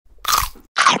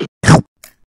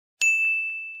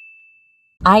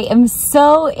I am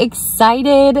so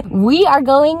excited. We are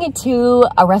going to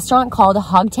a restaurant called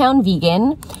Hogtown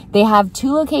Vegan. They have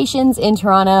 2 locations in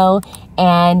Toronto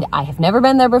and I have never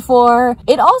been there before.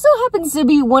 It also happens to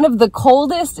be one of the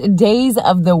coldest days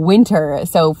of the winter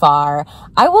so far.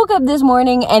 I woke up this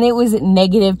morning and it was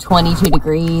negative 22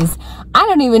 degrees. I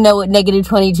don't even know what negative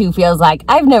 22 feels like.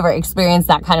 I've never experienced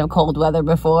that kind of cold weather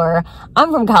before.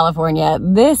 I'm from California.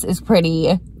 This is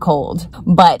pretty cold,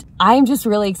 but I'm just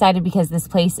really excited because this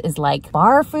place is like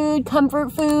bar food,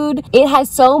 comfort food. It has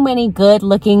so many good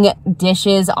looking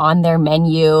dishes on their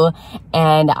menu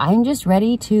and I'm just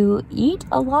ready to eat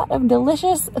a lot of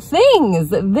delicious things.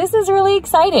 This is really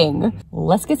exciting.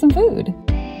 Let's get some food.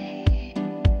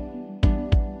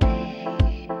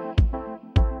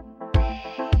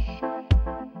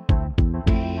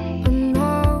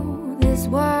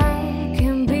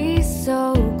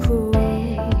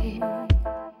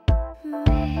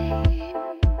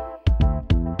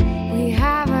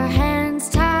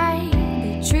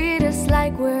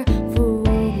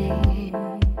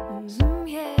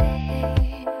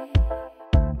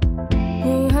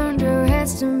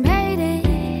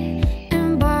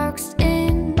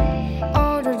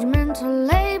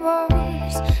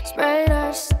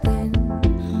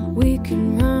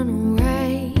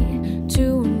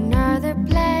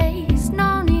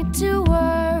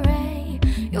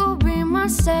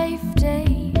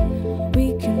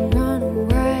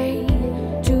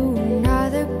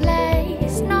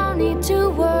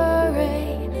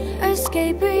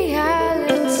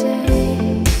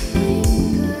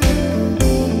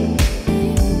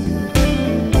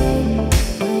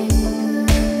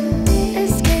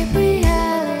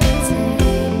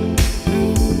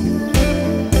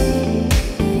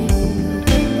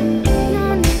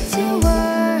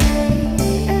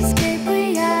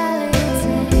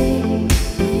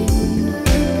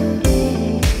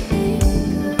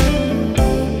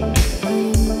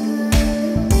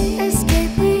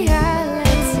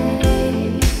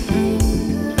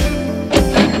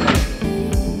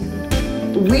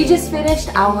 We just finished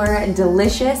our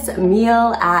delicious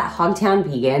meal at Hogtown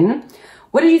Vegan.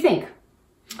 What did you think?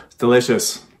 It's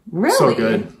delicious. Really? So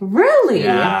good. Really?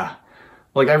 Yeah.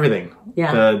 Like everything.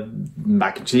 Yeah. The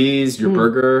mac and cheese, your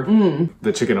burger,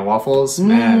 the chicken and waffles.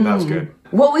 Man, that was good.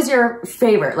 What was your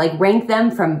favorite? Like rank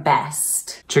them from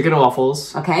best. Chicken and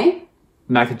waffles. Okay.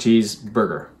 Mac and cheese,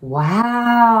 burger.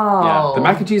 Wow. Yeah. The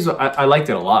mac and cheese, I liked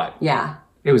it a lot. Yeah.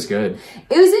 It was good.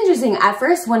 It was interesting. At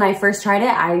first, when I first tried it,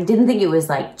 I didn't think it was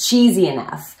like cheesy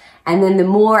enough. And then the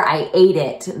more I ate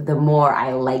it, the more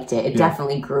I liked it. It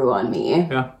definitely grew on me.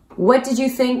 Yeah. What did you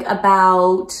think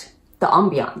about the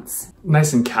ambiance?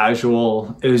 Nice and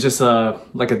casual. It was just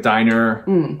like a diner,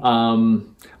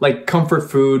 like comfort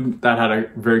food that had a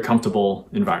very comfortable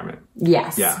environment.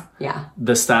 Yes. Yeah. Yeah.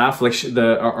 The staff, like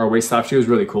our wait staff, she was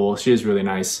really cool. She is really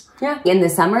nice. Yeah. In the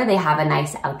summer, they have a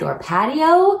nice outdoor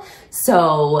patio.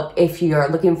 So if you're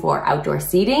looking for outdoor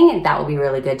seating, that will be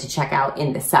really good to check out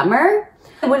in the summer.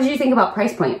 What did you think about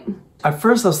price point? At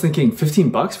first I was thinking 15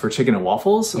 bucks for chicken and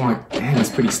waffles. I'm like, man, that's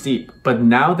pretty steep. But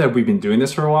now that we've been doing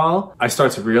this for a while, I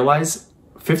start to realize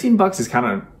 15 bucks is kind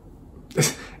of,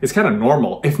 it's kind of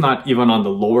normal, if not even on the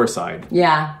lower side.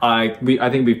 Yeah. I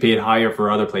think we paid higher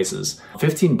for other places.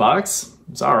 15 bucks,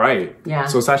 it's all right. Yeah.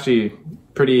 So it's actually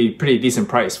pretty decent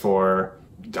price for,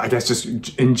 I guess,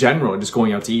 just in general, just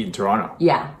going out to eat in Toronto.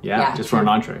 Yeah. Yeah, just for an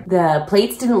entree. The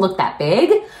plates didn't look that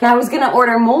big. And I was gonna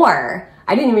order more.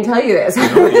 I didn't even tell you this.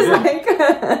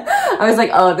 I was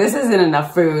like, oh, this isn't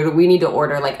enough food. We need to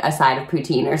order like a side of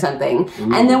poutine or something.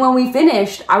 Ooh. And then when we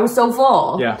finished, I was so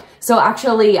full. Yeah. So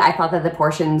actually, I thought that the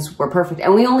portions were perfect.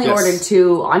 And we only ordered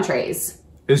 2 entrees.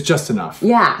 It's just enough.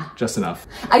 Yeah. Just enough.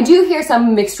 I do hear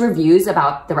some mixed reviews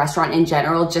about the restaurant in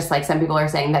general, just like some people are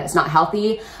saying that it's not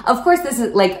healthy. Of course, this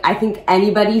is like, I think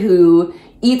anybody who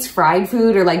eats fried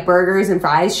food or like burgers and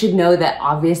fries should know that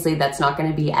obviously that's not going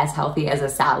to be as healthy as a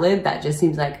salad. That just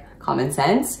seems like common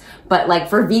sense. But like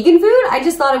for vegan food, I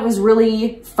just thought it was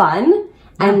really fun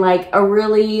and like a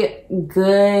really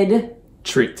good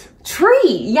treat.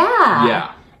 Yeah.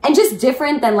 Yeah. And just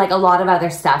different than like a lot of other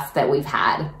stuff that we've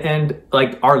had. And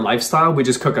like our lifestyle, we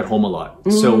just cook at home a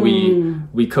lot. So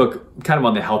we cook kind of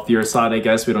on the healthier side, I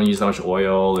guess. We don't use that much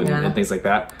oil and things like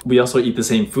that. We also eat the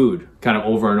same food kind of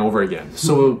over and over again.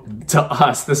 So to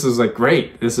us, this is like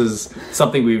great. This is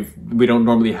something we don't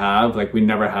normally have. Like we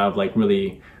never have like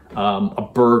really a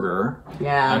burger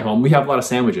at home. We have a lot of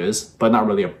sandwiches, but not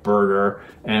really a burger.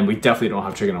 And we definitely don't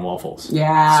have chicken and waffles.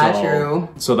 Yeah, true.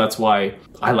 So that's why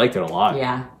I liked it a lot.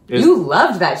 Yeah. You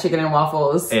loved that chicken and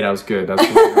waffles. Hey, that was good. That was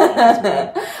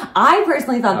good. I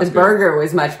personally thought the burger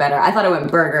was much better. I thought it went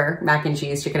burger, mac and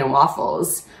cheese, chicken and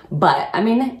waffles. But I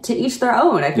mean, to each their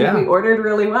own. I think we ordered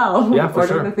really well. Yeah, for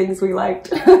ordered the things we liked.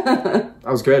 That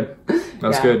was good. That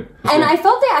was good. And I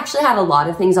felt they actually had a lot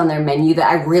of things on their menu that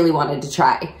I really wanted to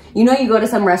try. You know, you go to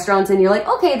some restaurants and you're like,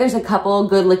 okay, there's a couple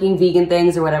good looking vegan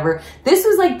things or whatever. This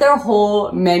was like their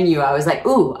whole menu. I was like,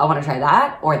 ooh, I want to try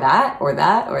that or that or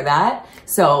that or that.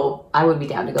 So I would be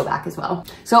down to go back as well.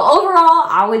 So overall,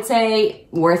 I would say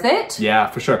worth it. Yeah,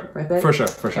 for sure. Worth it? For sure,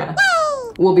 for sure. Yeah.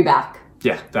 We'll be back.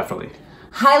 Yeah, definitely.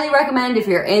 Highly recommend if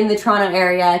you're in the Toronto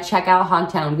area, check out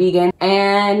Hogtown Vegan.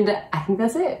 And I think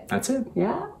that's it. That's it.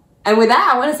 Yeah. And with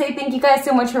that, I want to say thank you guys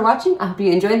so much for watching. I hope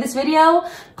you enjoyed this video.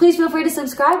 Please feel free to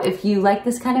subscribe if you like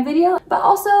this kind of video, but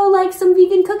also like some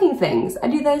vegan cooking things. I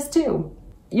do those too.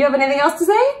 You have anything else to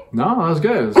say? No, that was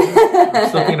good. It was good. I'm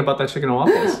still thinking about that chicken and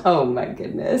waffles. Oh my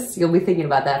goodness. You'll be thinking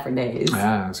about that for days.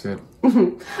 Yeah, that's good.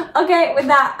 Okay, with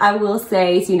that, I will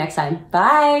say see you next time.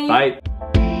 Bye.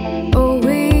 Bye. Oh,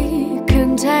 we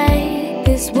can take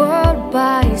this world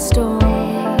by storm.